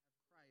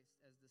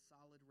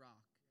solid rock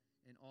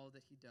in all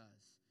that he does.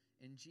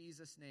 In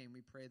Jesus' name,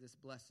 we pray this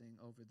blessing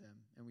over them,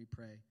 and we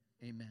pray,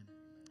 amen.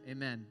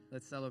 Amen.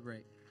 Let's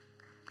celebrate.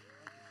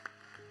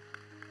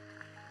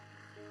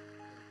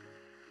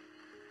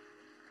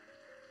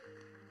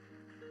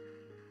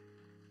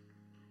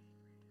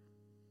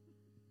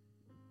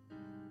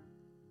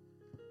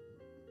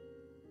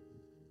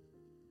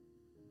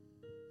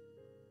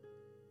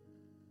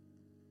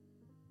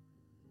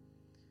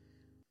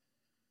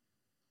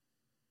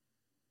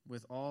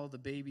 With all the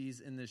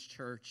babies in this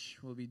church,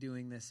 we'll be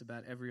doing this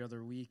about every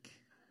other week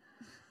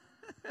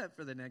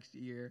for the next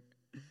year.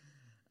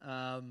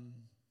 I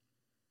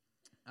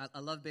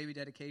love baby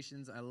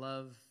dedications. I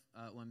love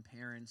when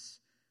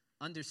parents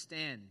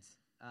understand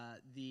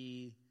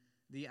the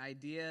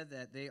idea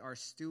that they are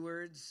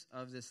stewards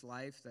of this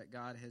life that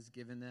God has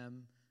given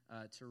them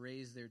to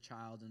raise their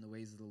child in the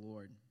ways of the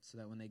Lord, so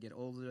that when they get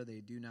older, they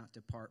do not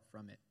depart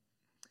from it.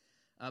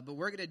 But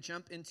we're going to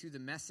jump into the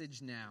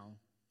message now.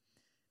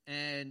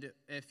 And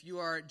if you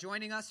are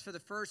joining us for the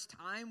first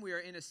time, we are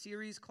in a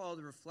series called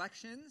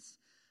Reflections.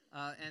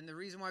 And the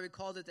reason why we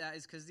called it that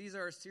is because these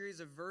are a series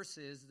of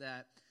verses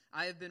that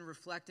I have been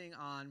reflecting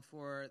on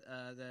for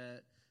the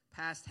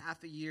past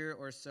half a year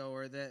or so,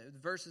 or the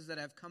verses that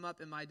have come up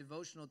in my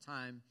devotional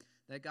time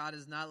that God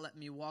has not let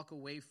me walk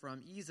away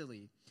from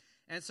easily.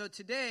 And so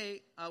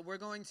today, we're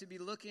going to be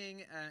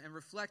looking and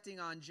reflecting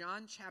on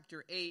John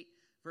chapter 8,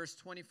 verse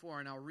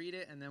 24. And I'll read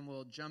it and then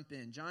we'll jump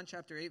in. John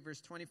chapter 8,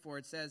 verse 24,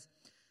 it says,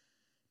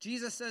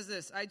 Jesus says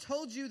this, I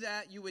told you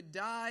that you would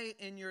die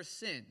in your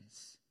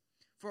sins.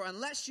 For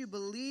unless you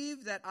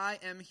believe that I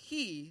am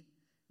he,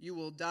 you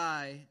will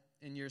die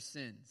in your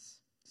sins.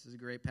 This is a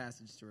great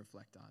passage to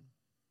reflect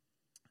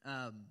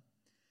on.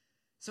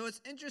 So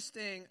what's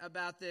interesting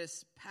about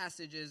this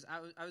passage is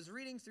I was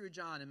reading through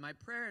John, and my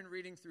prayer in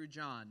reading through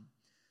John,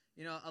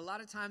 a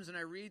lot of times when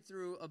I read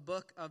through a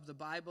book of the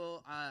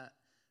Bible,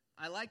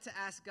 I like to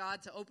ask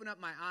God to open up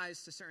my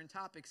eyes to certain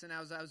topics. And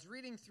as I was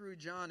reading through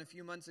John a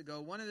few months ago,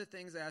 one of the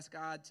things I asked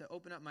God to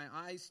open up my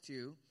eyes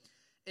to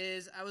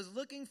is I was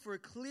looking for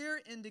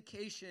clear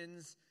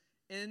indications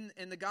in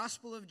the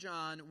Gospel of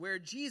John where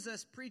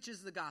Jesus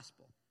preaches the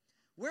gospel.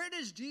 Where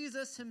does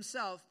Jesus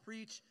himself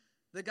preach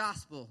the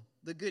gospel,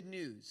 the good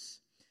news?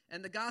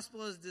 And the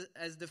gospel is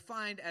as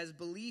defined as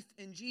belief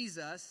in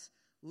Jesus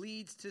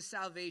leads to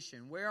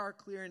salvation. Where are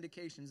clear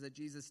indications that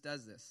Jesus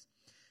does this?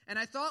 And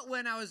I thought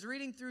when I was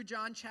reading through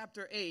John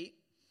chapter 8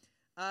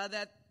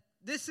 that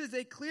this is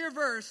a clear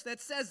verse that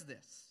says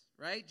this,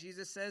 right?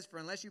 Jesus says, for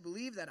unless you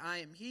believe that I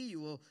am he,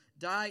 you will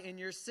die in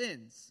your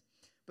sins.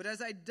 But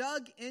as I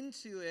dug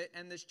into it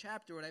and this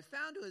chapter, what I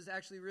found was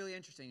actually really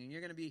interesting. And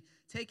you're going to be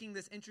taking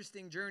this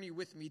interesting journey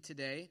with me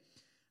today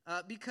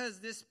because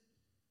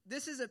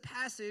this is a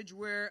passage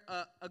where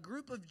a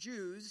group of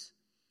Jews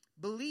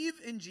believe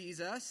in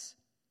Jesus,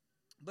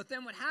 but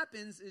then what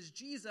happens is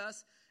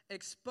Jesus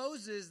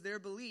exposes their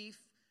belief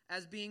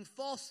as being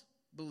false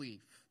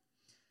belief.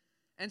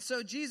 And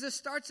so Jesus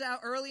starts out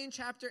early in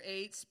chapter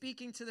 8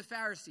 speaking to the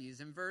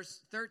Pharisees. In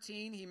verse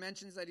 13, he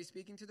mentions that he's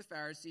speaking to the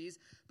Pharisees.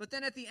 But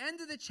then at the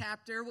end of the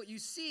chapter, what you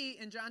see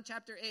in John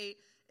chapter 8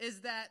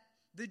 is that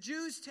the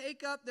Jews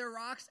take up their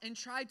rocks and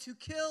try to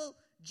kill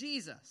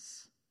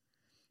Jesus.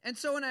 And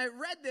so when I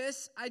read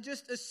this, I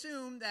just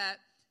assumed that,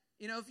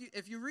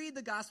 if you read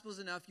the Gospels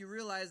enough, you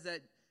realize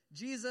that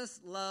Jesus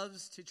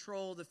loves to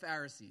troll the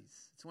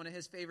Pharisees. It's one of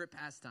his favorite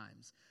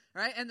pastimes,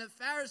 right? And the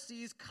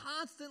Pharisees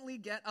constantly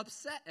get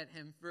upset at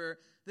him for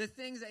the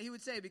things that he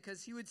would say,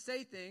 because he would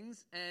say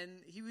things and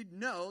he would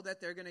know that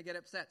they're going to get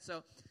upset.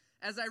 So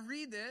as I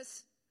read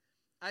this,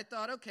 I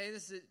thought, okay,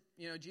 this is,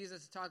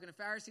 Jesus is talking to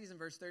Pharisees in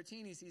verse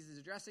 13. He sees he's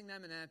addressing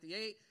them. And then at the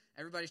 8,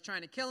 everybody's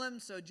trying to kill him.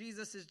 So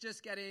Jesus is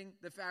just getting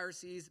the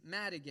Pharisees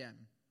mad again.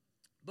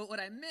 But what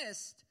I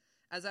missed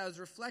as I was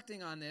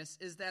reflecting on this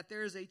is that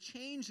there is a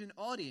change in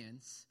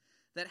audience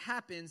that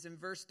happens in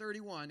verse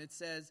 31. It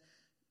says,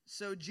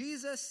 so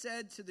Jesus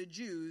said to the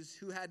Jews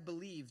who had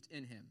believed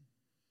in him.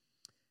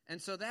 And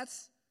so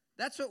that's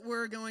what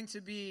we're going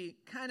to be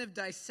kind of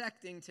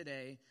dissecting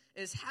today,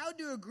 is how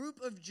do a group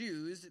of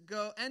Jews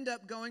end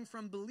up going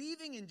from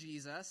believing in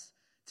Jesus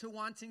to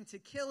wanting to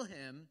kill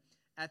him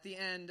at the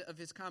end of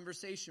his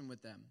conversation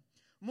with them?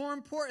 More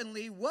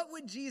importantly, what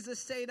would Jesus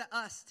say to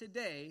us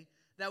today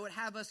that would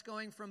have us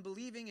going from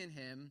believing in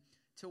him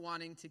to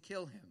wanting to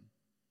kill him?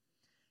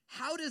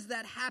 How does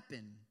that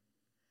happen?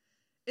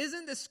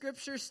 Isn't the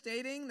scripture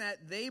stating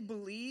that they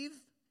believe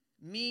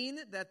mean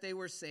that they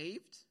were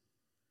saved?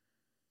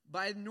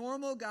 By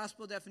normal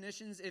gospel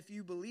definitions, if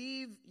you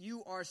believe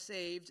you are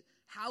saved,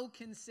 how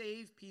can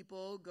saved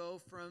people go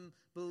from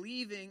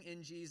believing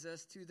in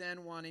Jesus to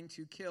then wanting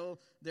to kill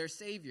their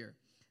Savior?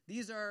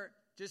 These are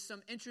just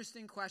some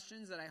interesting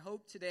questions that I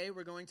hope today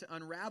we're going to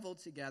unravel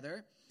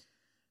together.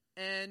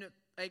 And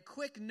a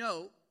quick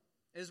note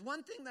is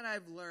one thing that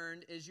I've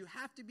learned is you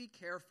have to be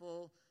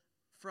careful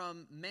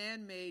from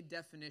man-made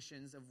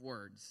definitions of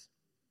words,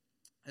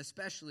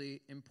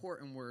 especially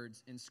important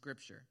words in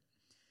Scripture.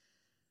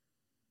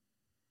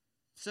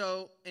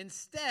 So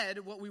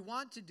instead, what we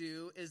want to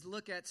do is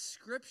look at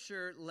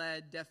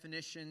scripture-led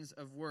definitions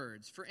of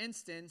words. For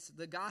instance,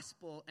 the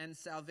gospel and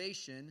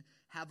salvation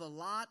have a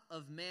lot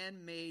of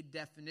man-made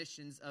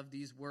definitions of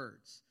these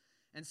words.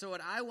 And so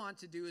what I want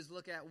to do is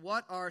look at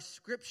what are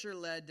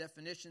scripture-led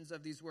definitions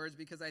of these words,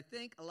 because I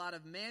think a lot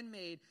of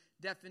man-made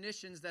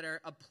definitions that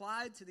are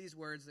applied to these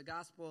words, the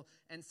gospel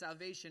and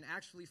salvation,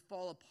 actually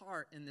fall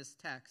apart in this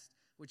text,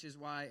 which is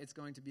why it's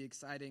going to be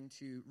exciting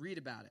to read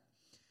about it.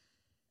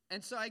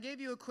 And so I gave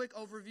you a quick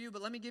overview,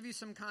 but let me give you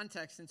some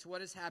context into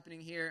what is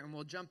happening here, and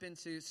we'll jump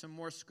into some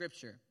more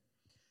scripture.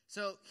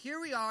 So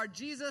here we are.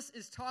 Jesus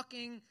is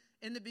talking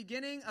in the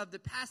beginning of the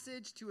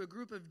passage to a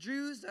group of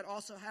Jews that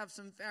also have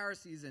some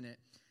Pharisees in it.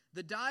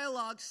 The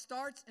dialogue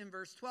starts in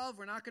verse 12.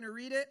 We're not going to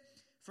read it.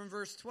 From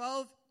verse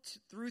 12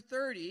 through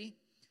 30,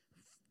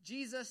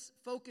 Jesus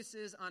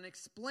focuses on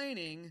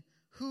explaining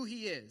who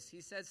he is. He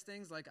says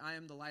things like, I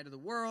am the light of the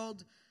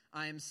world.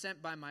 I am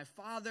sent by my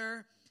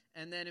Father.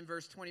 And then in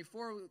verse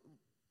 24,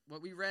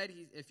 what we read,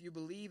 if you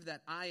believe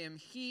that I am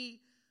he,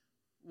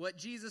 what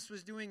Jesus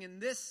was doing in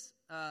this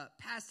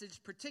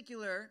passage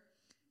particular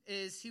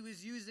is he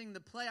was using the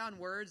play on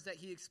words that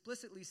he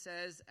explicitly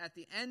says at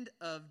the end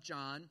of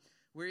John,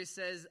 where he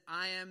says,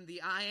 I am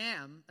the I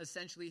am.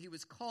 Essentially, he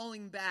was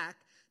calling back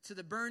to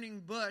the burning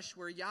bush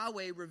where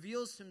Yahweh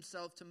reveals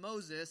himself to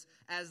Moses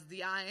as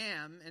the I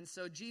am. And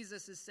so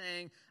Jesus is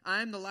saying,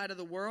 I am the light of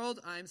the world.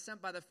 I am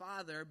sent by the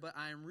Father, but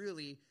I am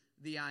really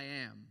the I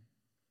am.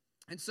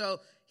 And so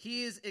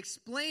he is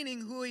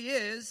explaining who he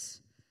is.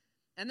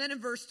 And then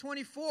in verse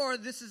 24,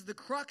 this is the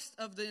crux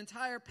of the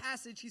entire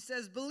passage. He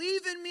says,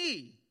 believe in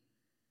me,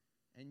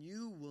 and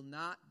you will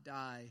not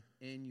die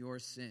in your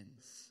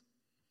sins.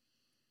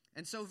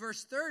 And so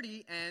verse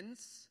 30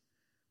 ends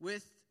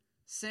with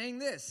saying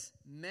this,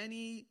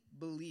 many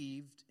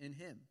believed in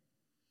him.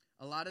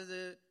 A lot of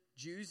the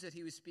Jews that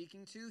he was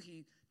speaking to,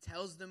 he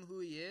tells them who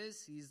he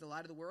is. He's the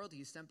light of the world.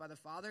 He's sent by the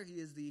Father. He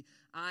is the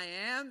I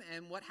am.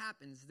 And what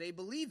happens? They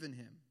believe in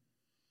him.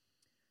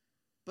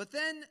 But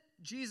then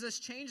Jesus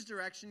changed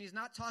direction. He's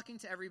not talking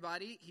to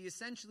everybody. He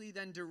essentially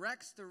then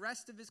directs the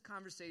rest of his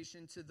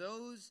conversation to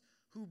those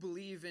who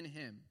believe in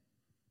him.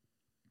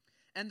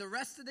 And the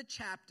rest of the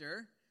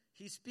chapter,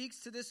 he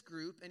speaks to this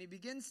group, and he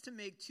begins to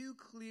make two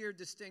clear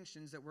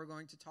distinctions that we're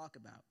going to talk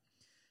about.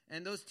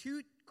 And those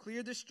two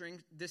clear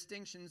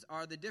distinctions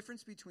are the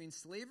difference between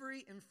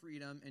slavery and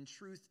freedom and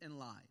truth and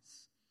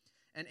lies.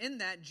 And in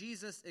that,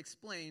 Jesus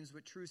explains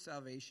what true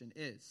salvation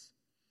is.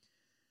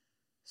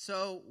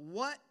 So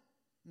what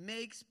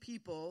makes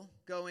people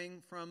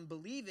going from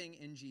believing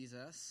in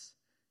Jesus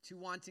to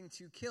wanting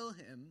to kill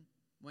him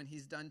when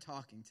he's done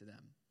talking to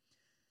them?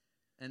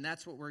 And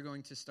that's what we're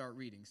going to start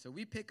reading. So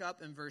we pick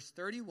up in verse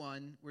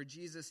 31, where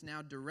Jesus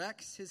now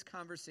directs his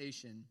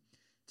conversation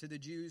to the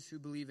Jews who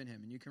believe in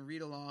him. And you can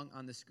read along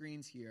on the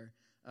screens here,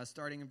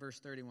 starting in verse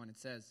 31. It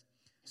says,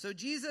 so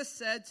Jesus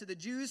said to the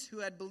Jews who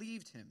had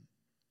believed him,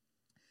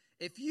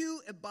 if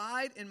you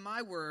abide in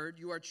my word,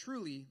 you are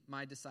truly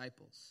my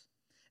disciples.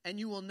 And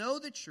you will know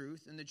the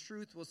truth, and the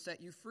truth will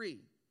set you free.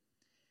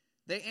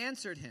 They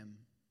answered him,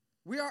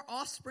 we are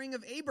offspring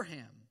of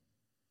Abraham.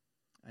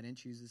 I didn't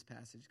choose this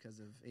passage because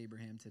of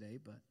Abraham today,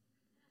 but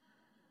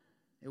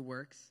it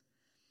works.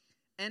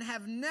 And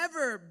have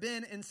never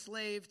been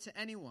enslaved to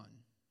anyone.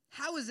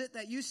 How is it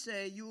that you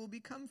say you will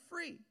become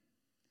free?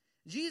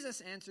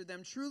 Jesus answered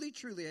them, truly,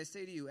 truly, I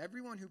say to you,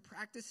 everyone who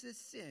practices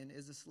sin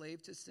is a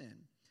slave to sin.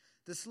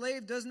 The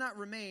slave does not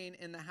remain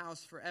in the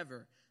house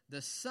forever.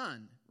 The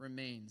Son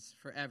remains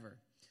forever.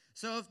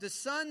 So if the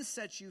Son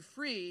sets you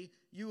free,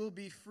 you will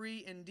be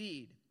free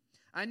indeed.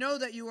 I know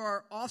that you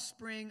are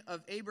offspring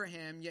of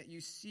Abraham, yet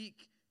you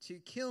seek to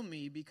kill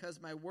me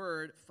because my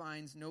word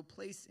finds no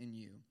place in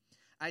you.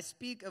 I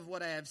speak of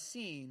what I have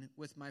seen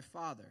with my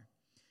Father,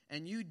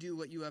 and you do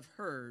what you have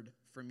heard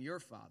from your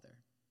father.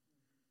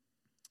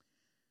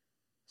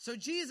 So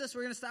Jesus,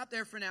 we're going to stop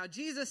there for now.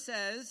 Jesus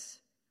says,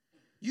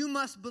 you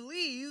must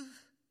believe,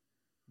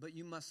 but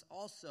you must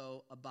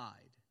also abide.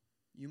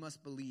 You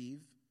must believe,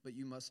 but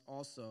you must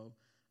also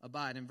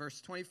abide. In verse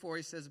 24,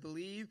 he says,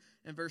 believe.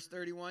 In verse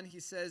 31, he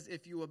says,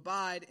 if you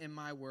abide in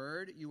my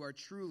word, you are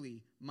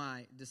truly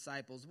my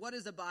disciples. What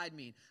does abide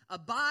mean?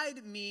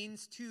 Abide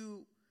means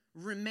to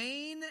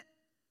remain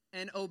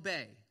and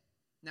obey.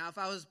 Now, if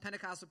I was a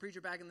Pentecostal preacher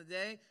back in the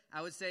day,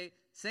 I would say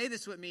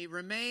this with me,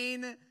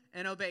 remain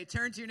and obey.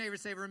 Turn to your neighbor and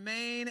say,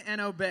 remain and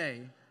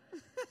obey.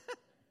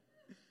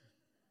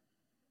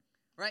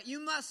 Right?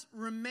 You must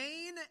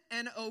remain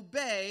and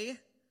obey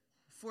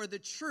for the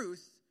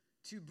truth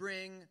to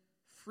bring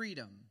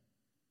freedom.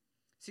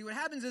 See, what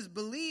happens is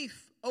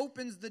belief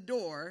opens the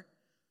door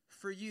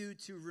for you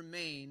to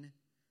remain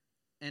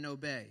and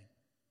obey.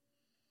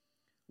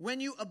 When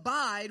you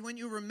abide, when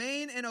you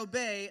remain and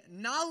obey,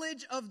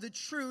 knowledge of the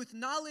truth,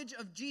 knowledge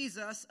of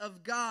Jesus,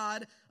 of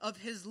God, of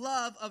his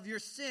love, of your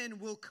sin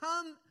will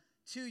come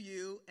to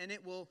you and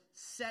it will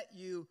set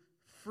you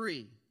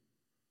free.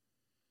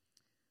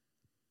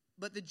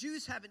 But the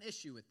Jews have an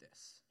issue with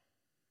this.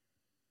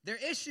 Their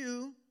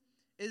issue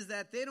is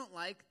that they don't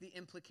like the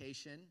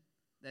implication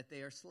that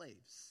they are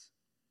slaves.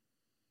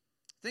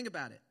 Think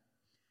about it.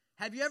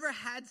 Have you ever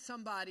had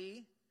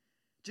somebody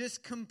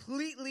just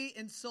completely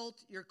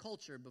insult your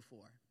culture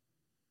before?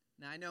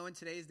 Now, I know in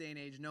today's day and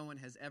age, no one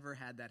has ever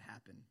had that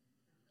happen.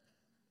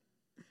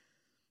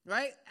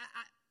 Right?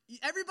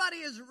 Everybody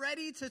is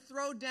ready to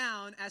throw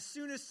down as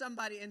soon as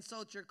somebody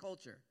insults your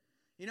culture.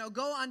 You know,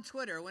 go on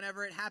Twitter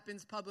whenever it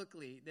happens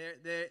publicly.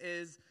 There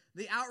is,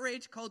 the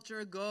outrage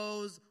culture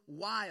goes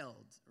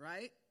wild,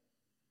 right?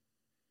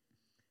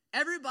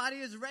 Everybody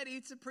is ready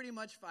to pretty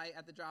much fight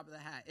at the drop of the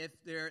hat if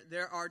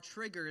there are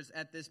triggers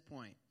at this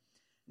point.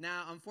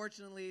 Now,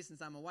 unfortunately,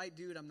 since I'm a white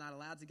dude, I'm not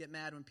allowed to get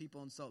mad when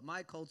people insult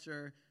my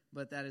culture,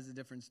 but that is a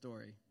different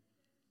story.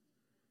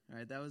 All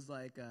right, that was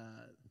like,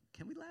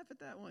 can we laugh at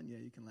that one? Yeah,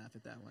 you can laugh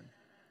at that one.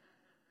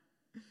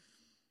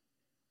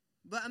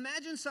 But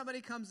imagine somebody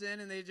comes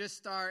in and they just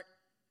start,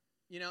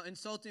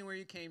 insulting where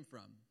you came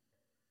from,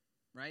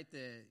 right?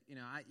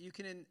 You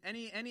can,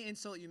 any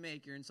insult you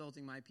make, you're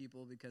insulting my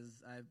people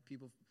because I have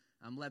people,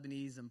 I'm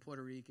Lebanese, I'm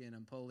Puerto Rican,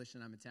 I'm Polish,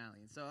 and I'm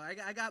Italian. So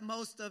I got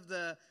most of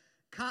the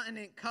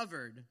continent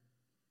covered.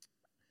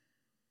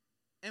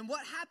 And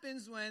what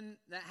happens when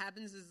that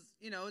happens is,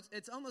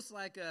 it's almost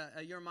like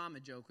a your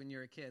mama joke when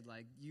you're a kid.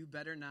 Like, you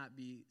better not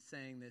be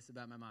saying this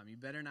about my mom. You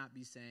better not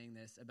be saying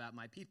this about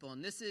my people.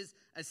 And this is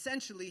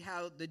essentially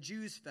how the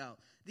Jews felt.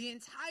 The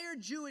entire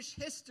Jewish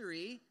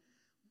history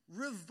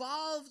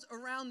revolved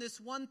around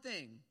this one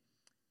thing: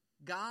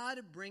 God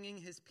bringing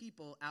his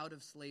people out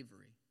of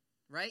slavery,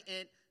 right?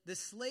 And the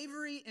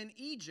slavery in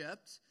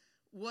Egypt,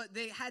 what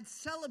they had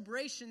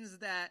celebrations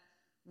that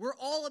we're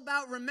all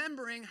about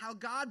remembering how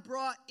God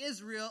brought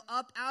Israel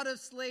up out of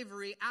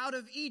slavery, out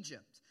of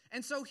Egypt.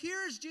 And so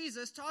here's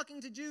Jesus talking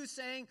to Jews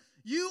saying,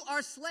 you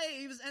are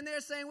slaves. And they're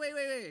saying,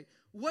 wait.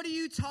 What are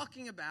you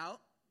talking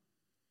about?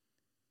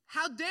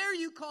 How dare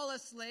you call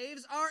us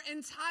slaves? Our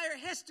entire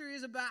history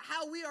is about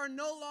how we are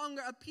no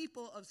longer a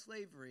people of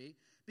slavery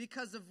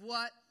because of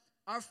what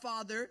our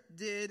father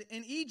did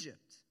in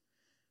Egypt.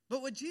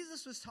 But what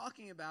Jesus was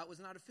talking about was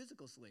not a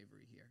physical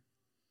slavery here.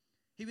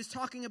 He was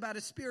talking about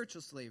a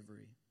spiritual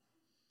slavery.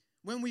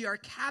 When we are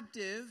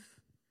captive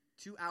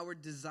to our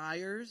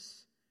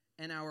desires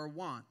and our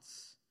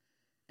wants.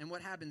 And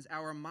what happens?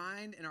 Our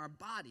mind and our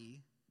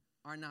body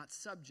are not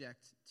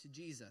subject to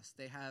Jesus.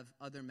 They have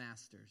other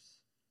masters.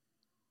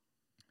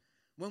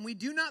 When we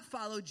do not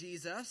follow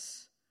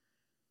Jesus,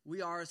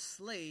 we are a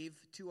slave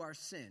to our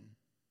sin.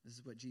 This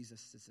is what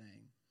Jesus is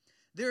saying.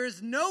 There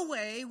is no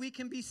way we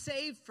can be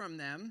saved from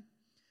them.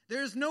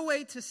 There is no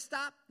way to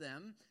stop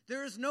them.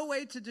 There is no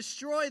way to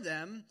destroy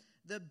them.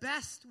 The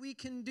best we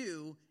can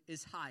do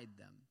is hide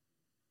them.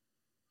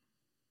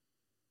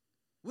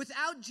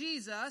 Without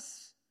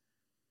Jesus,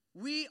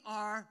 we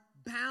are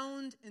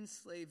bound in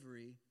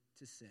slavery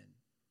to sin.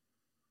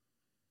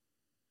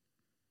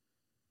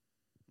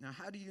 Now,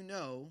 how do you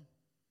know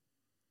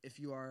if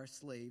you are a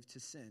slave to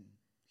sin?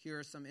 Here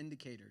are some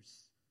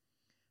indicators.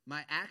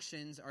 My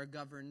actions are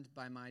governed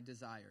by my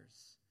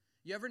desires.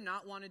 You ever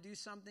not want to do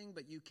something,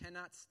 but you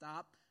cannot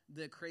stop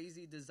the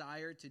crazy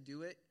desire to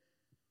do it?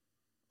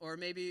 Or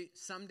maybe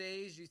some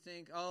days you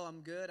think, oh,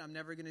 I'm good, I'm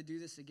never going to do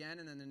this again.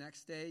 And then the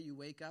next day you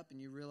wake up and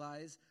you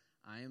realize,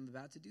 I am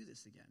about to do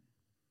this again.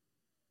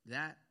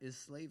 That is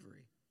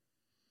slavery.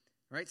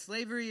 Right?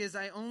 Slavery is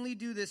I only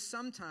do this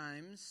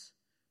sometimes,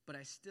 but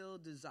I still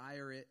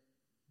desire it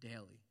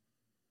daily.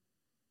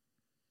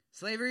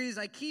 Slavery is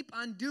I keep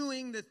on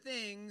doing the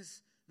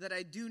things that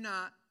I do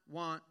not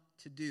want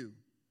to do.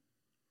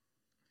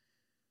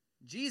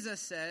 Jesus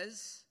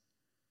says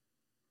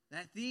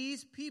that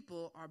these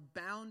people are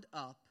bound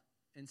up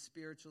in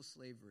spiritual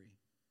slavery.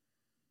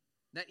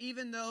 That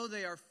even though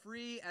they are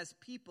free as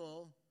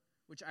people,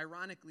 which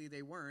ironically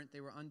they weren't,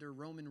 they were under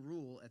Roman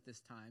rule at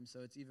this time, so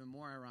it's even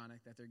more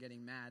ironic that they're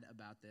getting mad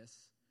about this.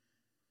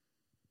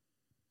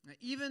 Now,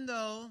 even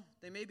though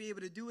they may be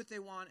able to do what they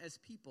want as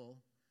people,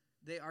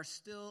 they are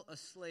still a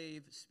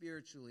slave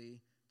spiritually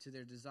to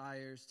their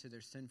desires, to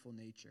their sinful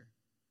nature.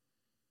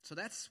 So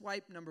that's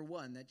swipe number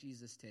one that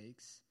Jesus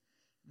takes.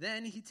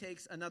 Then he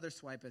takes another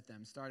swipe at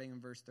them, starting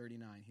in verse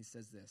 39. He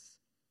says this.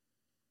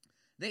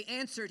 They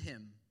answered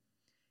him,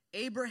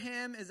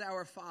 Abraham is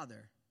our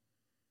father.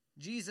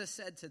 Jesus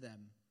said to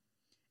them,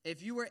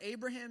 if you were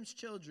Abraham's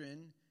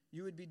children,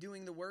 you would be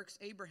doing the works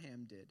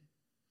Abraham did.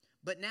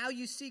 But now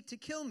you seek to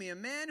kill me, a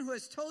man who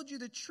has told you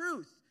the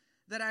truth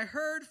that I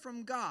heard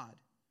from God.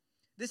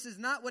 This is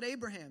not what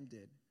Abraham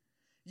did.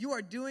 You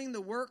are doing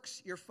the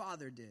works your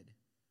father did.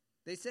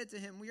 They said to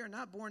him, we are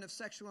not born of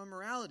sexual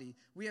immorality.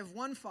 We have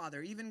one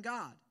Father, even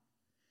God.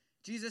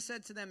 Jesus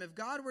said to them, if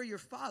God were your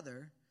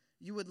Father,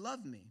 you would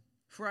love me,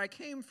 for I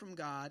came from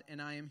God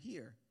and I am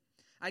here.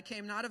 I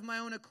came not of my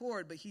own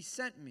accord, but he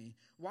sent me.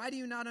 Why do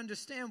you not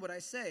understand what I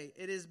say?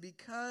 It is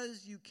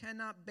because you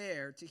cannot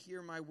bear to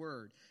hear my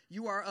word.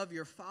 You are of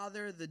your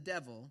father, the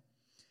devil,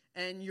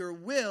 and your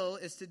will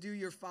is to do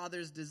your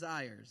father's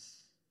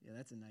desires. Yeah,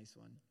 that's a nice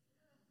one.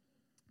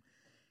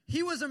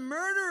 He was a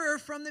murderer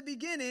from the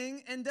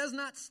beginning and does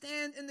not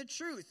stand in the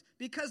truth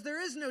because there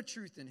is no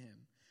truth in him.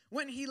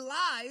 When he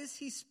lies,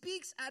 he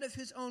speaks out of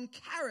his own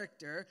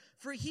character,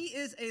 for he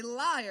is a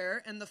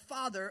liar and the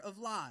father of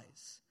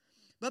lies.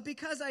 But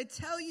because I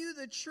tell you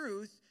the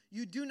truth,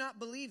 you do not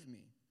believe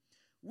me.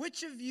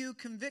 Which of you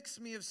convicts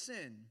me of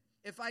sin?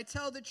 If I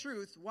tell the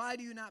truth, why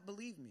do you not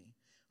believe me?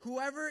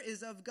 Whoever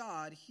is of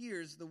God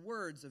hears the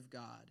words of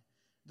God.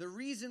 The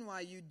reason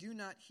why you do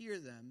not hear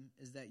them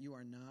is that you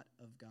are not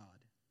of God.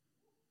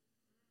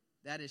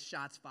 That is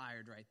shots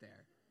fired right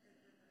there.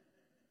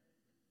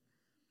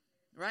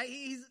 Right?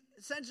 He's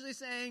essentially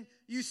saying,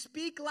 you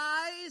speak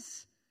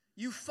lies,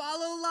 you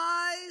follow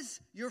lies,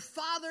 your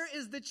father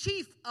is the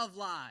chief of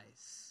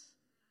lies.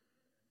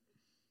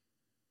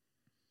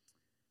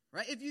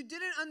 Right? If you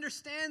didn't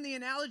understand the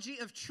analogy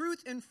of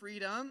truth and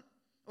freedom,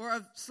 or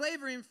of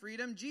slavery and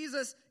freedom,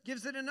 Jesus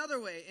gives it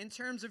another way in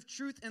terms of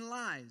truth and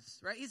lies.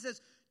 Right? He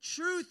says,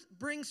 truth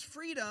brings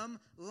freedom,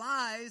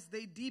 lies,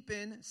 they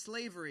deepen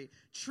slavery.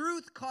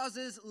 Truth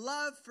causes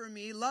love for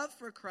me, love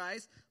for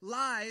Christ.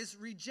 Lies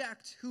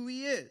reject who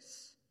he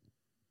is.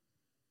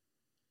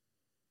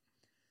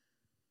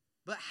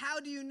 But how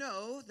do you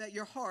know that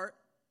your heart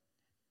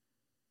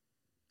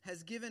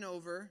has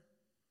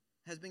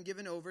been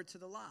given over to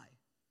the lie?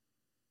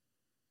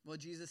 Well,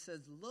 Jesus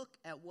says, look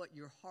at what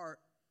your heart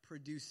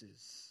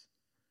produces.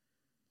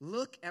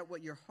 Look at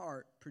what your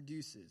heart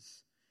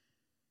produces.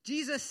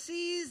 Jesus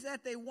sees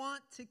that they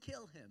want to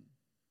kill him.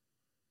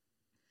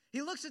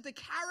 He looks at the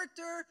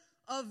character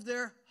of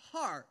their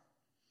heart.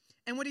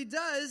 And what he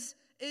does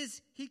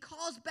is he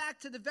calls back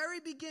to the very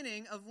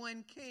beginning of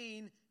when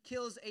Cain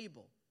kills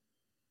Abel.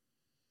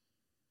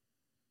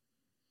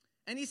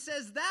 And he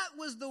says that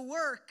was the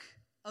work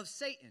of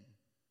Satan.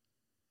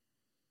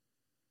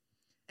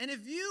 And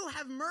if you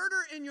have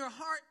murder in your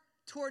heart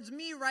towards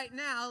me right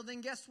now,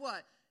 then guess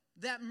what?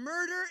 That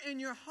murder in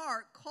your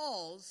heart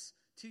calls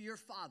to your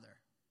father.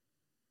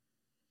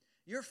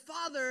 Your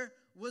father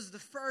was the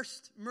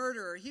first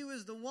murderer. He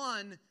was the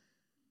one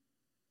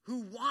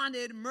who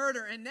wanted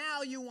murder. And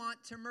now you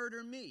want to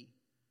murder me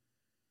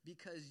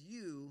because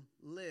you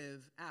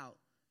live out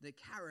the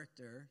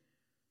character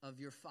of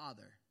your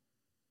father,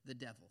 the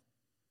devil.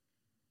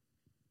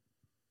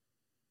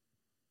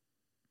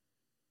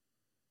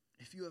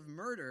 If you have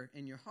murder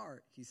in your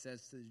heart, he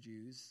says to the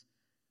Jews,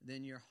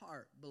 then your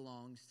heart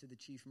belongs to the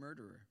chief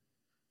murderer,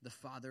 the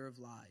father of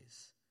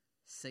lies,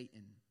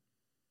 Satan.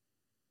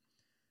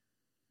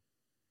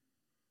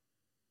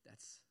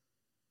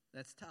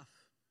 That's tough.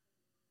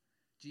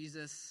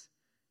 Jesus,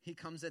 he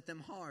comes at them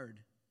hard.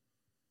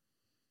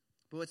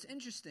 But what's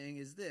interesting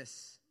is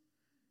this.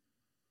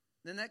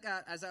 Then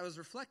as I was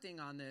reflecting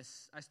on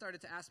this, I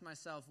started to ask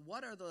myself,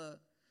 what are the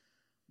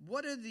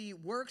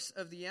works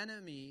of the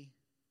enemy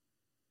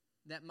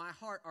that my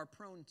heart are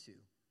prone to?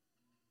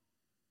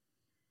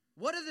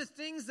 What are the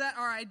things that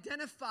are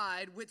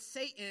identified with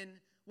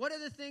Satan? What are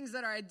the things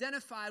that are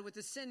identified with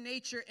the sin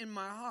nature in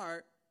my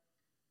heart?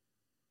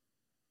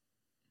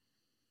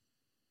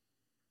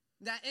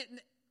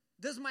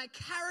 Does my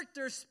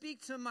character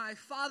speak to my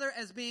father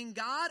as being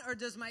God, or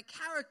does my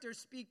character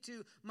speak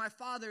to my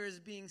father as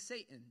being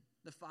Satan,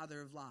 the father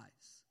of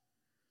lies?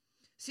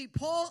 See,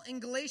 Paul in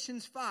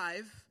Galatians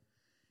 5,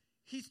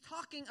 he's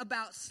talking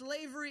about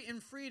slavery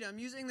and freedom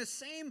using the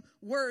same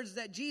words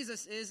that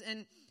Jesus is.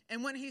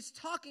 And when he's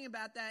talking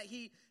about that,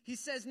 he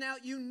says, now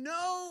you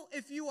know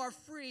if you are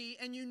free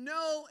and you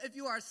know if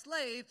you are a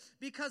slave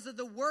because of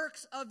the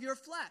works of your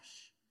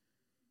flesh.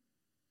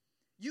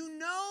 You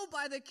know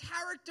by the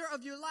character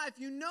of your life,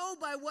 you know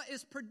by what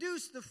is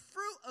produced, the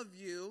fruit of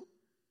you,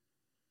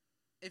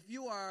 if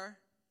you are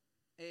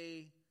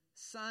a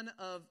son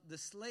of the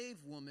slave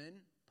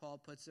woman, Paul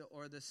puts it,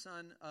 or the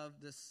son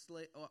of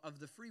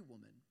the free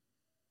woman.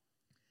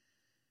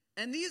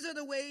 And these are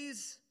the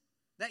ways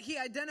that he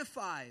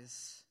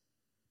identifies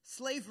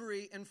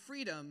slavery and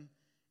freedom.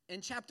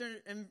 In chapter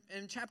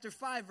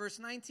 5, verse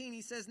 19,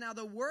 he says, now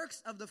the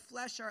works of the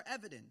flesh are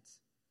evident: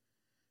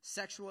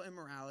 sexual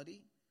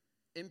immorality,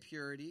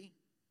 impurity,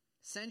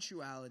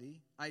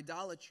 sensuality,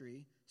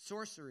 idolatry,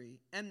 sorcery,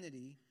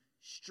 enmity,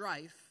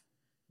 strife,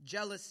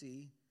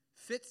 jealousy,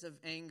 fits of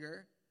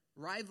anger,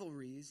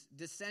 rivalries,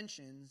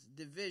 dissensions,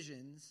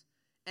 divisions,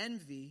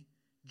 envy,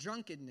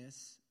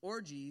 drunkenness,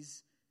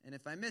 orgies, and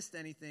if I missed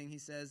anything, he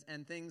says,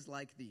 and things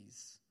like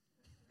these.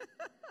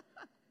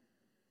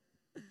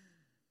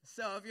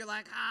 So if you're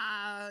like,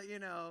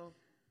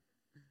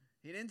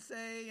 he didn't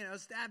say,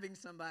 stabbing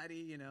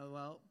somebody,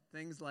 well,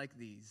 things like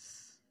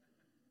these.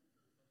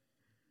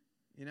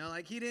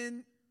 Like he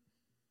didn't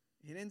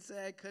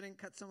say I couldn't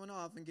cut someone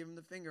off and give him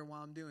the finger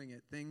while I'm doing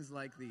it. Things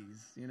like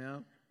these,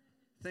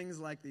 Things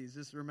like these.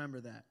 Just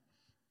remember that.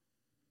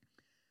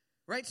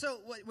 Right? So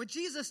what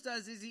Jesus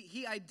does is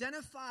he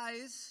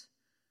identifies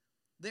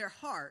their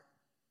heart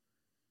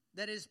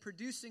that is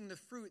producing the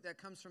fruit that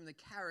comes from the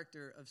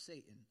character of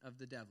Satan, of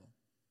the devil.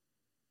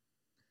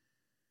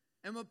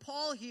 And what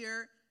Paul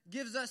here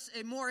gives us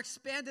a more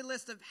expanded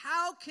list of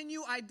how can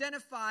you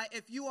identify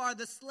if you are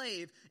the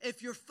slave,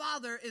 if your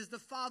father is the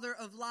father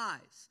of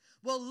lies.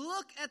 Well,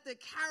 look at the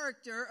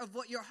character of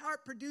what your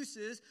heart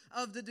produces,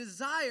 of the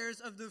desires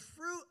of the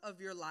fruit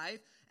of your life,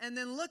 and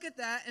then look at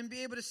that and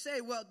be able to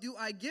say, well, do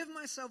I give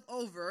myself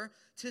over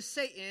to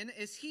Satan?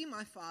 Is he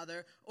my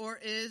father, or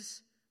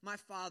is my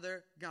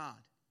father God?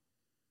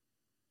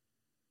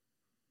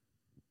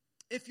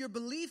 If your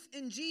belief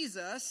in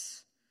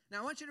Jesus, now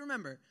I want you to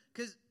remember,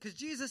 because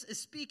Jesus is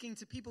speaking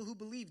to people who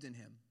believed in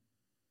him.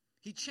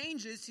 He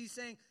changes, he's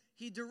saying,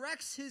 he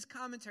directs his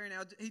commentary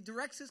now, he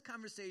directs his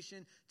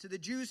conversation to the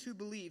Jews who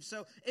believe.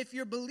 So if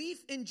your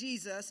belief in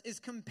Jesus is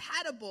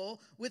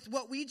compatible with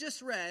what we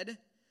just read,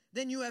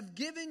 then you have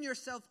given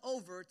yourself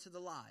over to the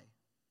lie.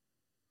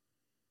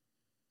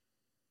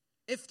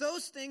 If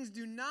those things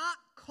do not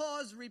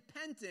cause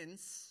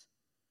repentance,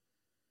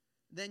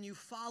 then you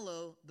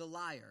follow the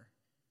liar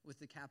with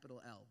the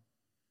capital L.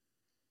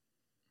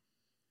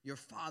 Your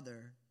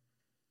father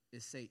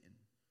is Satan.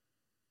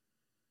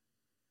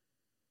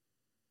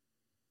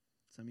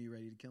 Some of you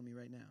ready to kill me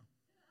right now.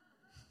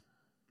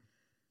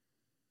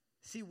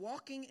 See,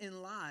 walking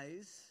in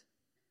lies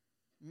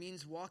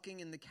means walking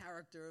in the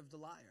character of the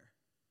liar.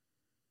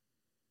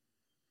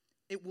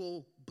 It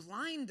will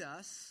blind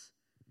us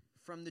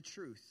from the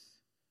truth.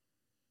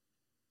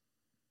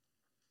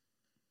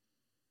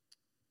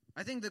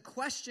 I think the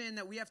question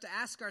that we have to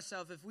ask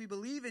ourselves if we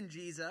believe in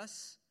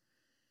Jesus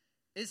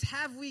is,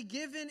 have we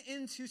given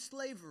into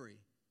slavery?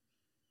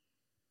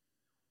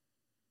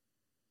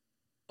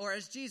 Or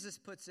as Jesus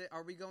puts it,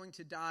 are we going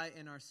to die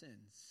in our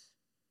sins?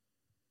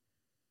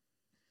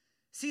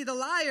 See, the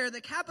liar,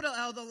 the capital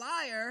L, the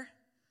liar,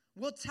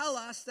 will tell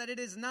us that it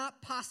is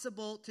not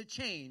possible to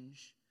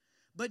change.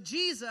 But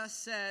Jesus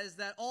says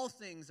that all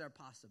things are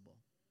possible.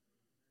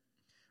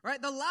 Right?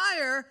 The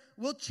liar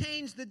will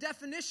change the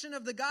definition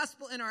of the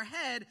gospel in our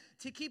head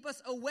to keep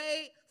us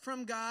away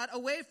from God,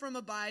 away from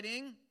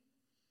abiding.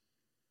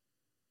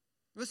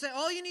 We'll say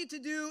all you need to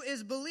do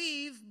is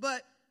believe,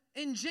 but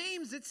in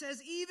James it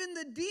says even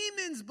the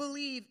demons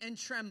believe and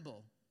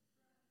tremble.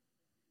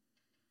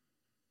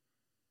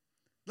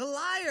 The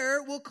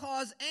liar will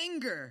cause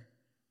anger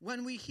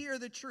when we hear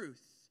the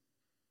truth.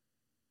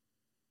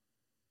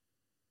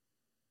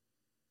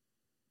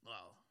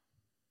 Well,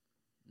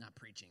 not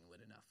preaching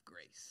with enough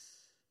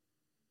grace.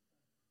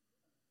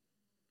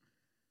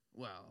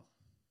 Well,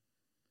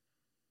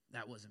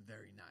 that wasn't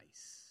very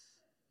nice.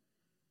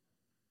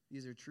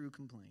 These are true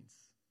complaints.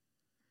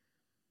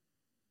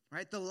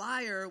 Right? The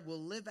liar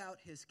will live out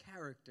his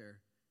character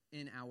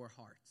in our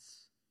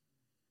hearts.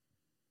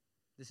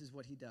 This is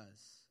what he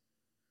does.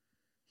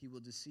 He will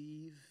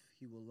deceive,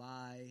 he will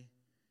lie,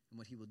 and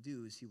what he will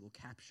do is he will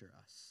capture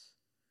us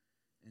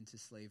into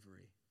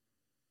slavery.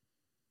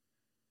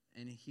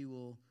 And he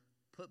will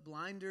put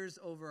blinders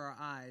over our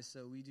eyes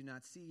so we do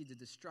not see the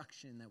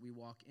destruction that we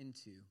walk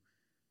into.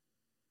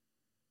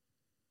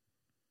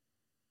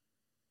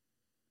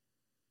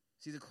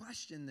 See, the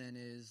question then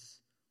is,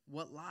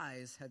 what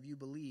lies have you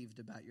believed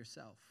about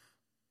yourself?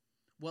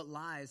 What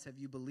lies have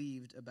you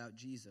believed about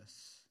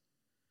Jesus?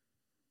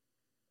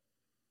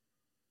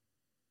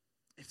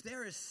 If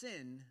there is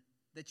sin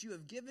that you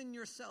have given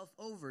yourself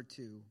over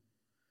to,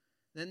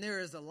 then there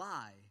is a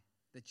lie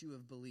that you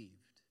have believed.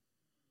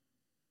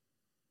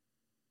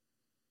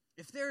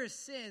 If there is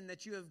sin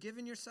that you have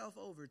given yourself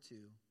over to,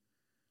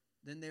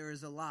 then there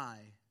is a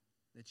lie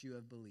that you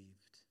have believed.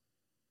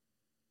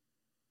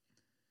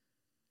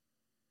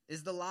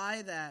 Is the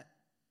lie that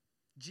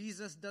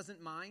Jesus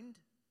doesn't mind?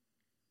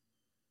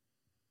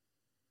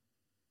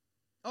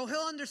 Oh,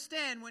 he'll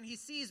understand when he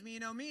sees me. You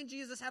know, me and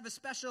Jesus have a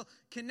special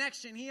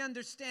connection. He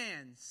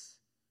understands.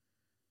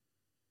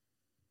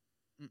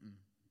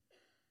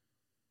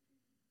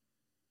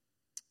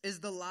 Is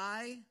the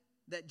lie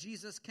that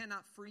Jesus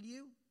cannot free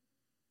you?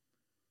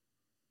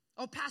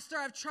 Oh, Pastor,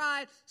 I've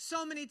tried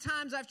so many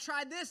times. I've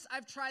tried this,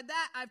 I've tried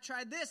that, I've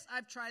tried this,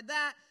 I've tried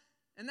that.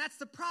 And that's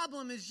the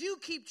problem, is you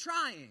keep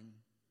trying.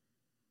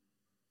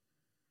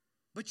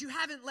 But you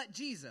haven't let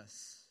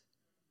Jesus.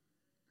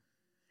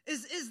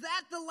 Is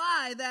that the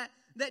lie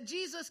that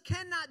Jesus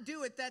cannot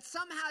do it, that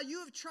somehow you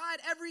have tried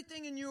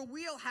everything in your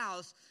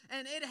wheelhouse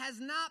and it has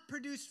not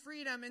produced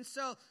freedom? And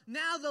so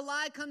now the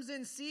lie comes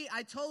in. See,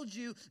 I told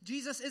you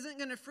Jesus isn't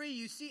going to free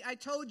you. See, I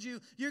told you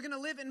you're going to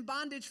live in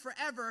bondage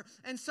forever.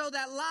 And so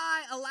that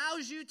lie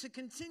allows you to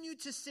continue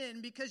to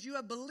sin because you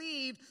have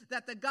believed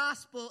that the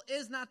gospel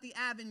is not the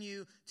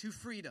avenue to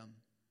freedom.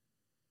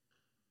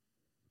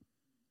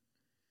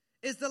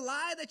 Is the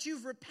lie that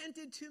you've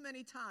repented too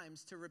many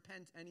times to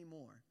repent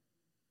anymore?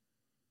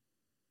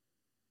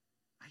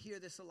 I hear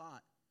this a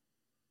lot.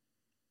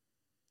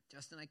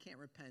 Justin, I can't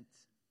repent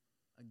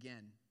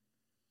again.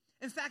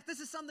 In fact, this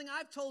is something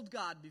I've told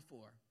God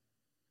before.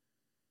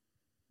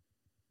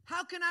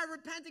 How can I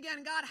repent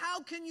again? God,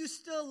 how can you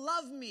still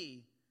love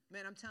me?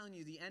 Man, I'm telling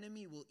you, the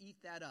enemy will eat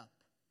that up.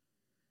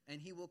 And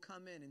he will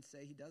come in and say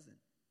he doesn't.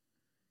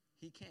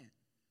 He can't.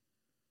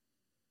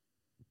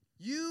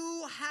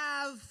 You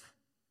have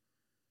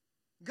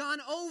gone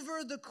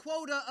over the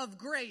quota of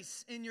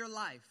grace in your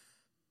life.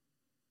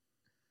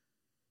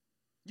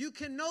 You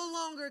can no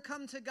longer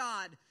come to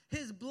God.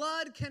 His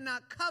blood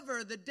cannot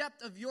cover the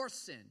depth of your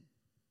sin.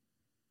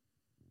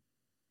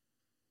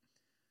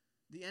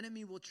 The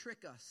enemy will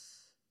trick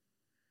us,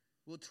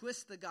 will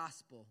twist the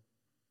gospel,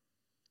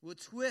 will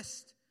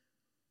twist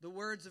the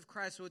words of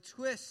Christ, will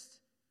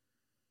twist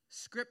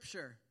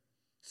Scripture,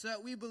 so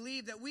that we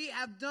believe that we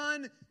have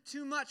done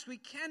too much. We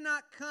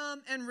cannot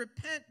come and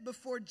repent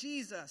before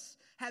Jesus.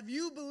 Have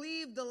you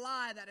believed the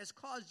lie that has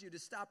caused you to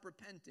stop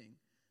repenting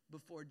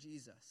before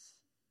Jesus?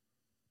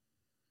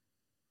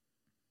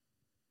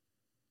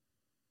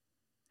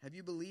 Have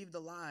you believed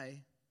the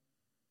lie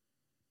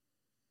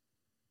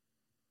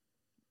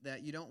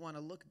that you don't want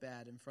to look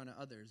bad in front of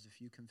others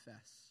if you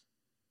confess?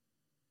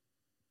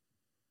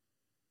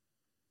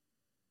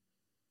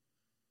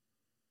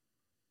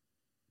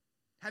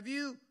 Have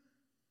you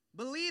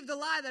believed the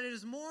lie that it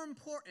is more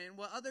important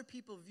what other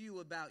people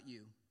view about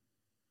you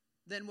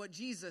than what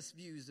Jesus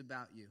views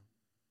about you?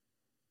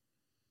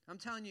 I'm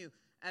telling you,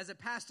 as a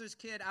pastor's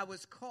kid, I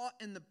was caught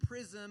in the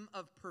prism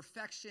of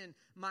perfection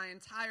my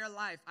entire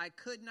life. I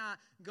could not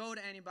go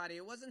to anybody.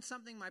 It wasn't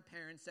something my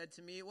parents said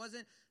to me. It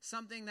wasn't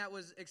something that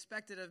was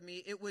expected of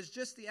me. It was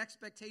just the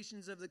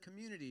expectations of the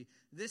community.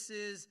 This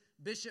is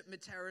Bishop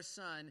Matera's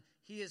son.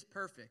 He is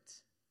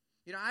perfect.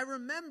 You know, I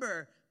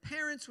remember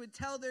parents would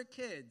tell their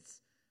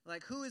kids,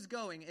 like, who is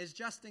going? Is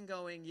Justin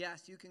going?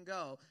 Yes, you can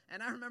go.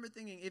 And I remember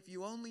thinking, if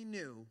you only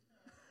knew.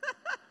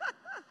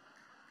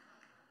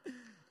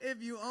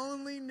 If you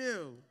only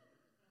knew.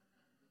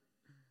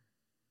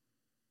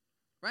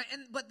 Right?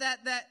 But that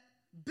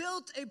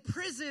built a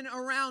prison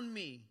around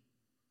me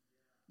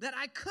that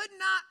I could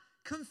not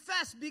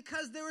confess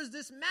because there was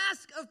this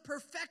mask of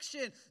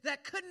perfection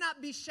that could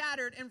not be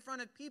shattered in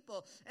front of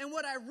people. And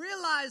what I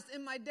realized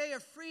in my day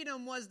of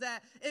freedom was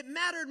that it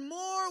mattered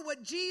more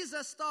what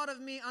Jesus thought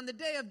of me on the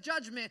day of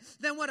judgment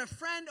than what a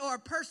friend or a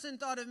person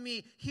thought of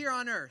me here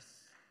on earth.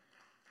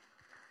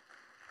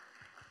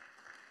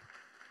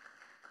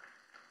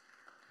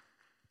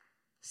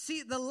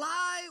 See, the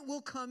lie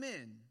will come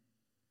in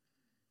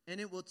and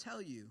it will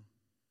tell you,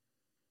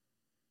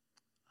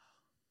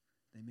 oh,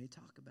 they may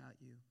talk about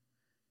you.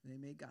 They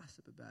may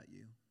gossip about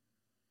you.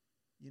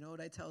 You know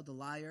what I tell the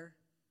liar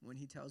when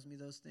he tells me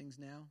those things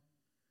now?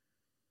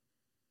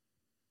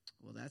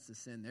 Well, that's a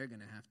sin they're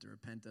going to have to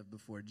repent of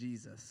before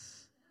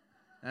Jesus.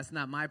 That's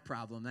not my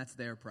problem. That's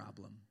their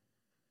problem.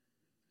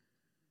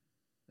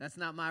 That's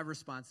not my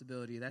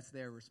responsibility. That's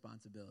their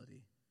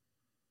responsibility.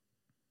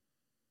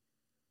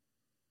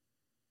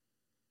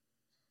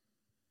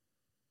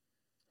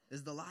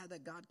 Is the lie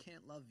that God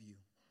can't love you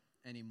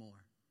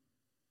anymore.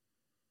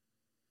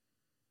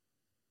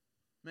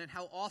 Man,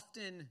 how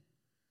often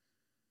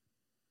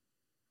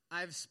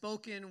I've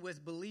spoken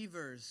with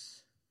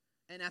believers,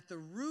 and at the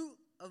root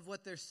of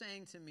what they're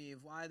saying to me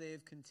of why they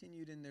have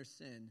continued in their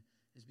sin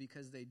is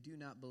because they do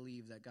not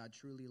believe that God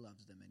truly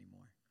loves them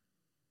anymore.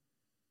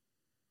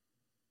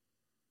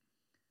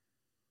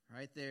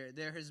 Right?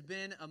 There has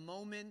been a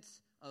moment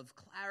of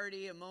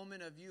clarity, a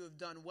moment of you have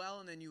done well,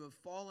 and then you have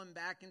fallen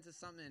back into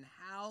something, and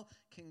how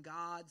can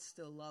God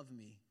still love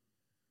me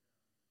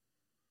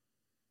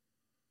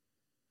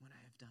when I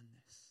have done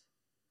this?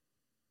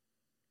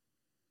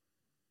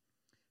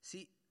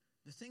 See,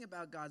 the thing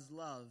about God's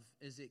love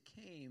is it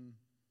came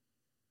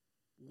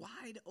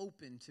wide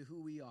open to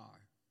who we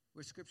are,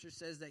 where Scripture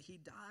says that He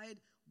died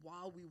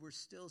while we were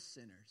still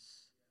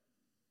sinners.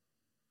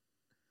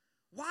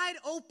 Wide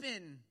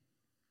open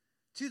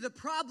to the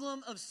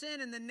problem of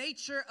sin and the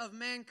nature of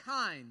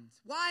mankind.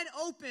 Wide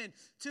open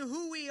to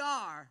who we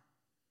are.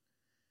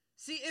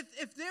 See,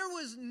 if there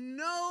was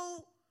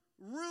no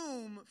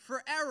room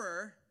for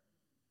error,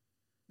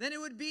 then it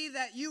would be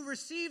that you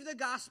receive the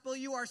gospel,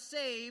 you are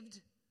saved,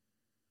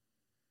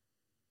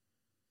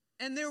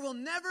 and there will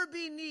never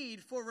be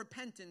need for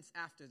repentance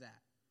after that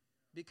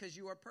because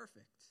you are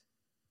perfect.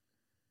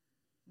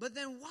 But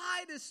then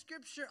why does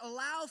Scripture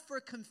allow for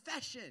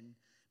confession?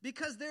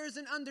 Because there is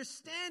an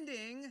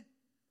understanding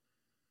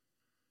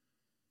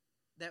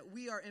that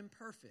we are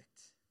imperfect.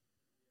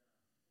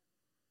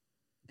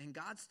 And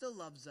God still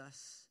loves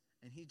us,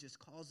 and He just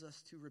calls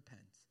us to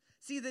repent.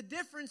 See, the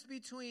difference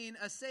between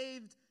a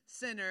saved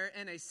sinner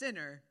and a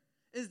sinner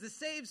is the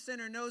saved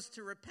sinner knows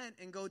to repent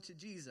and go to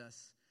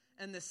Jesus,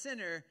 and the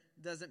sinner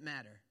doesn't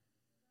matter,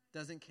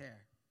 doesn't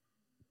care.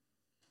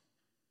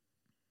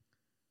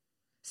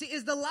 See,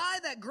 is the lie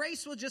that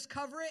grace will just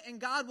cover it and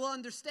God will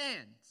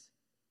understand?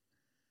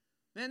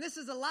 Man, this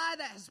is a lie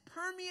that has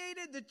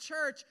permeated the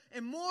church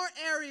in more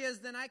areas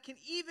than I can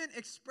even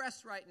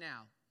express right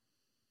now.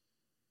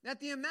 That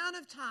the amount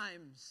of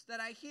times that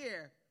I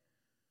hear,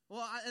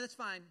 well, that's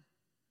fine.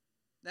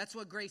 That's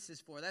what grace is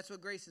for. That's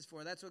what grace is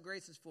for. That's what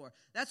grace is for.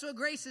 That's what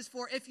grace is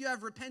for if you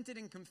have repented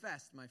and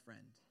confessed, my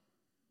friend.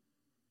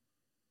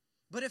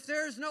 But if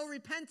there is no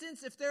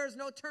repentance, if there is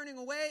no turning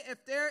away,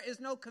 if there is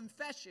no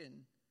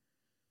confession,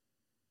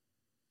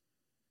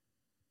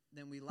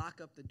 then we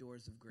lock up the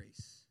doors of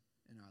grace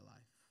in our life.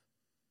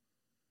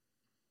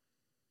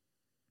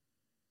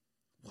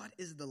 What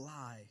is the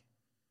lie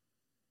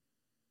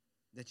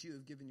that you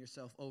have given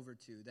yourself over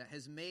to that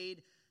has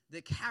made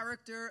the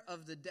character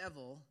of the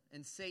devil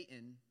and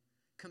Satan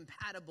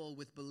compatible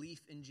with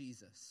belief in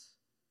Jesus?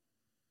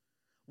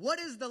 What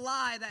is the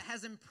lie that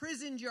has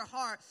imprisoned your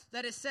heart,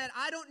 that has said,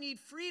 I don't need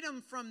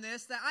freedom from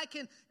this, that I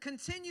can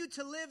continue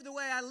to live the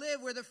way I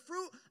live, where the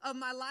fruit of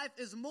my life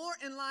is more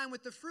in line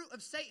with the fruit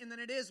of Satan than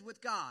it is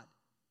with God?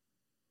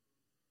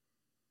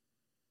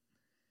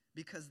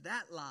 Because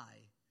that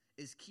lie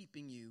is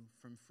keeping you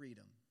from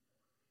freedom.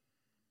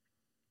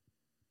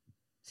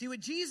 See, what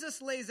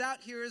Jesus lays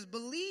out here is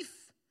belief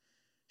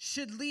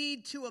should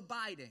lead to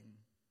abiding,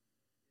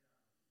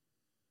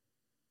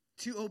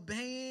 to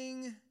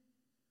obeying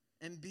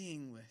and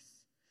being with.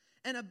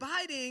 And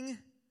abiding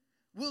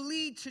will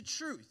lead to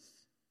truth.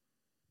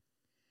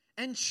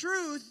 And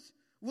truth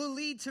will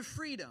lead to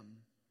freedom.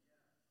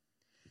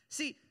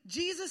 See,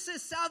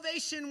 Jesus'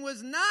 salvation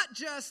was not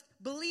just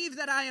believe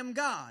that I am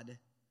God.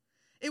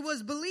 It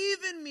was believe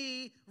in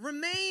me,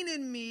 remain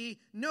in me,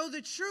 know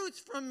the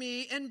truth from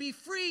me, and be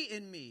free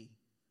in me.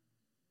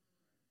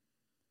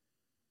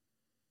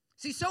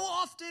 See, so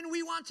often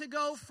we want to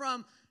go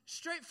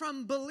straight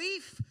from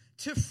belief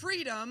to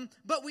freedom,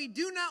 but we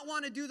do not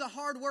want to do the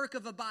hard work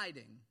of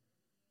abiding.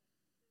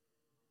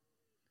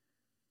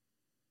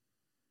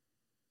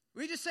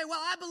 We just say, well,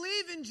 I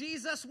believe in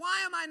Jesus.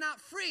 Why am I not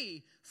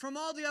free from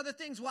all the other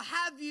things? Well,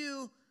 have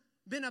you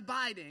been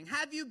abiding?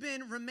 Have you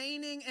been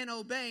remaining and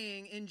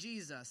obeying in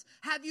Jesus?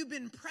 Have you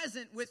been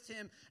present with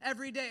him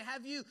every day?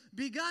 Have you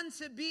begun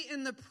to be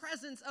in the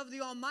presence of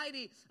the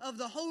Almighty, of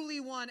the Holy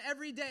One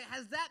every day?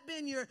 Has that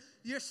been your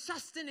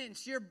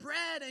sustenance, your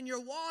bread and your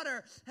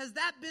water? Has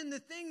that been the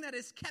thing that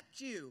has kept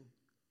you?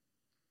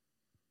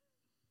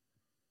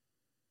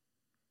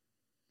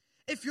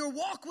 If your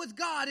walk with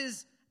God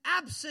is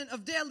absent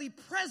of daily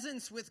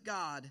presence with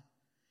God,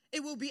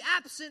 it will be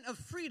absent of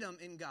freedom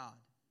in God.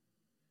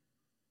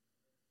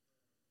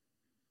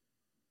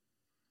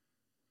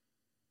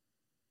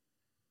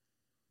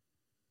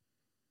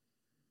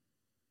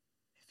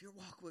 If your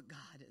walk with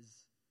God is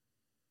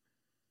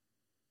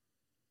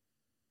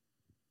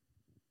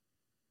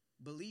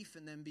belief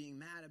and then being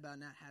mad about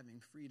not having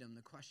freedom,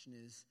 the question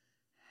is,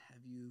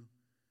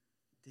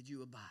 did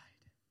you abide?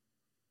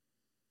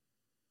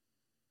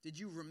 Did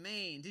you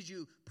remain? Did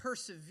you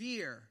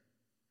persevere?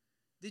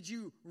 Did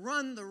you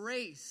run the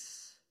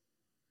race?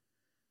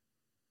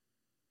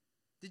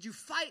 Did you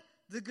fight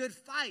the good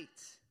fight?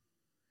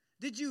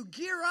 Did you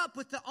gear up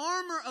with the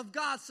armor of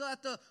God so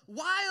that the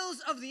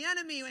wiles of the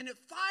enemy and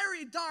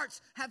fiery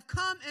darts have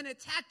come and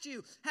attacked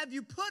you? Have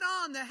you put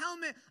on the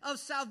helmet of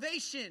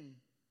salvation,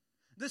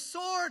 the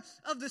sword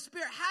of the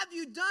Spirit? Have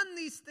you done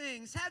these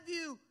things? Have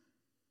you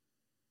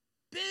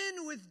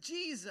been with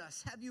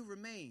Jesus? Have you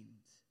remained?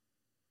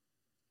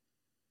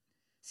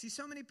 See,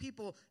 so many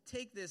people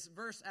take this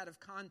verse out of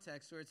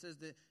context where it says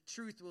the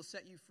truth will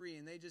set you free,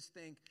 and they just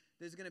think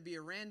there's going to be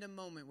a random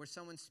moment where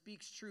someone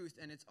speaks truth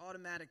and it's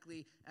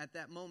automatically at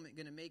that moment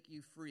going to make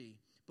you free.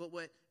 But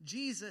what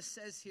Jesus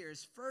says here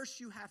is first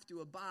you have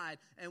to abide,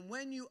 and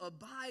when you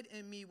abide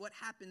in me, what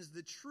happens?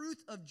 The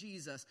truth of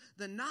Jesus,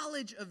 the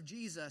knowledge of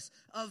Jesus,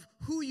 of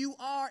who you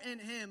are in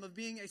him, of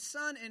being a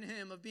son in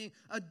him, of being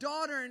a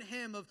daughter in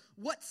him, of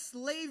what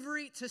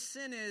slavery to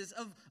sin is,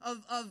 of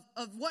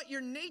what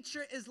your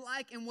nature is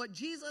like and what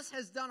Jesus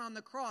has done on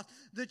the cross,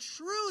 the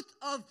truth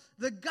of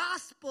the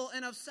gospel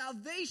and of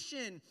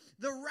salvation,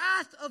 the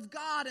wrath of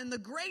God and the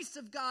grace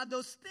of God,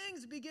 those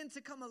things begin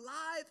to come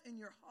alive in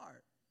your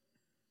heart.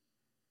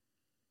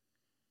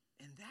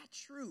 And that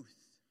truth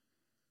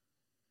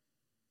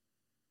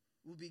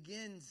will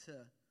begin to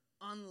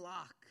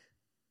unlock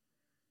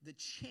the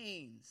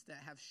chains that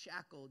have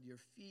shackled your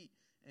feet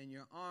and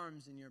your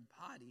arms and your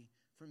body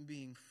from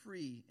being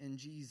free in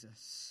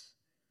Jesus.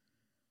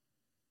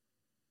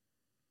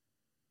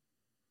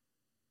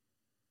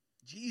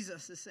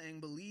 Jesus is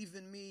saying, believe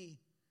in me,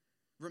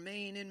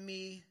 remain in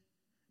me,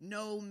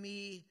 know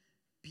me,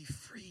 be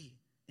free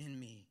in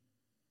me.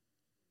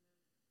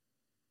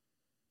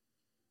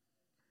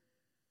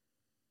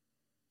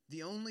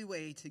 The only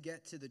way to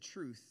get to the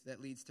truth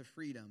that leads to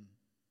freedom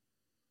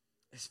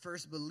is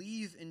first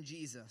believe in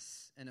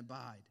Jesus and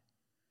abide.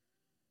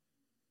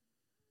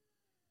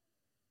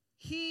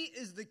 He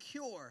is the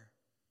cure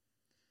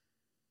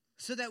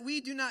so that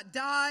we do not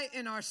die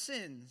in our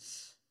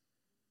sins.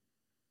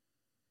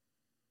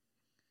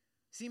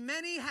 See,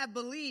 many have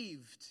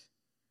believed,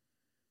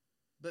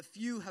 but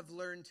few have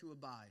learned to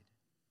abide.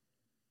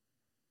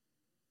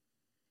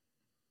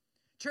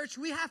 Church,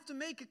 we have to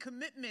make a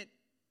commitment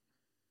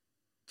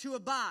to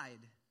abide.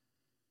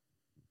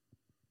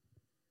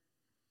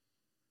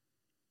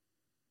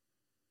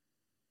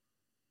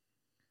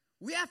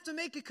 We have to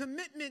make a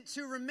commitment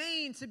to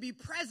remain, to be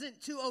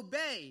present, to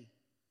obey.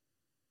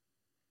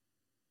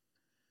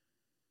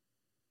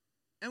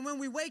 And when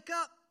we wake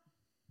up,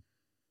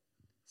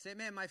 say,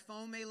 man, my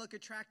phone may look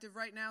attractive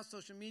right now,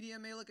 social media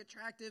may look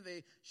attractive,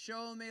 a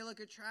show may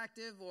look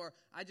attractive, or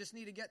I just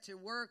need to get to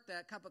work,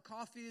 that cup of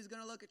coffee is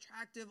going to look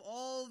attractive.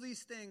 All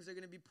these things are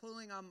going to be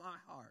pulling on my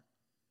heart.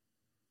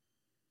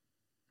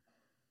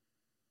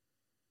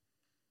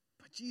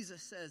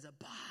 Jesus says,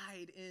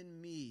 abide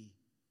in me.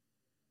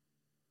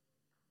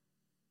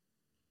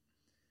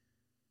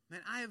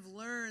 Man, I have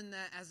learned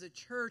that as a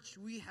church,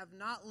 we have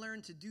not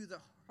learned to do the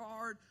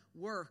hard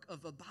work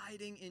of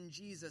abiding in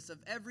Jesus, of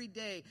every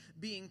day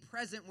being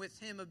present with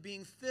him, of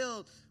being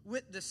filled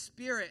with the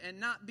Spirit and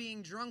not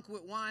being drunk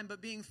with wine,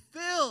 but being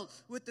filled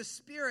with the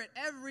Spirit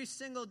every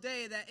single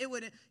day, that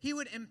he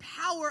would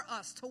empower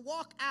us to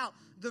walk out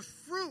the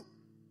fruit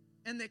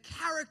and the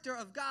character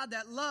of God,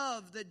 that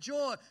love, the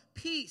joy,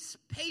 peace,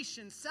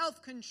 patience,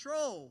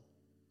 self-control.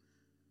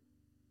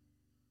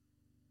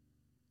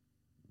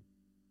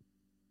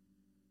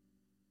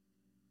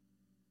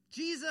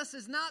 Jesus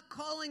is not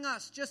calling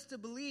us just to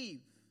believe.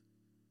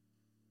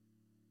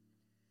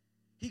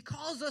 He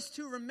calls us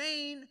to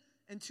remain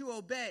and to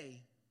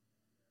obey.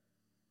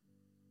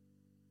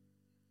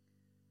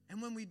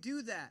 And when we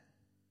do that,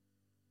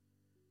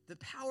 the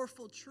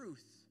powerful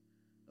truth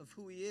of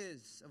who he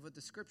is, of what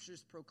the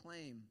scriptures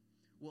proclaim,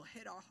 will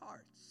hit our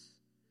hearts.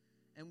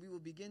 And we will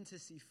begin to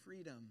see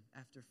freedom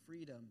after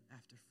freedom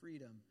after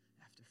freedom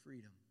after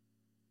freedom.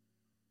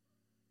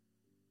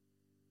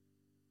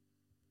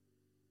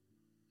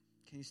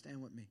 Can you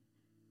stand with me?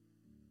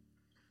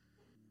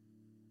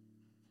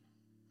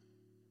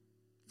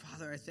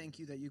 Father, I thank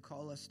you that you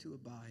call us to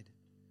abide.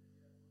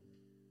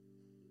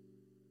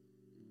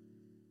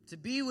 To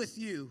be with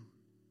you.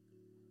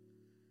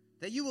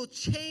 That you will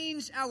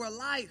change our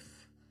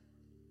life.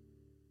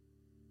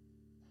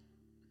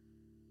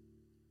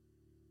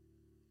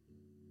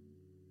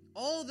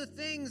 All the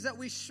things that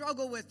we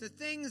struggle with, the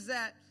things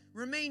that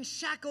remain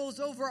shackles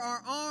over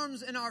our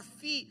arms and our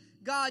feet,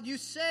 God, you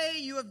say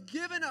you have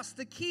given us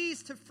the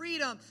keys to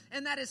freedom,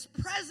 and that is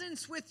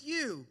presence with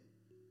you.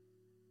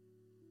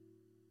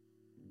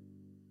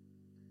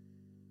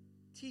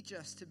 Teach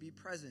us to be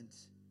present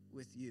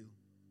with you.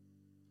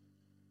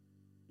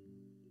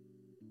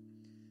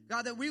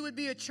 God, that we would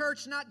be a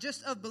church not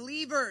just of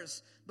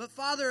believers, but,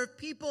 Father, of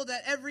people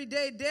that every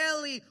day,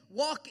 daily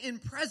walk in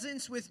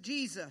presence with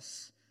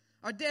Jesus,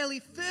 are daily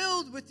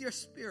filled with your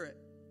Spirit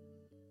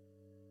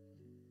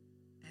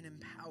and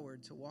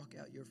empowered to walk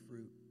out your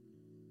fruit.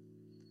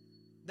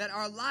 That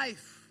our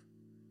life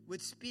would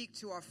speak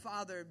to our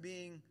Father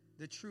being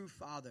the true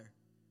Father.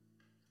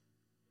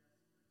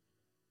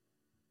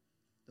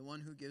 The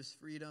one who gives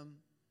freedom,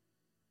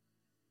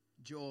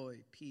 joy,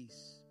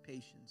 peace,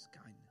 patience,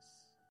 kindness.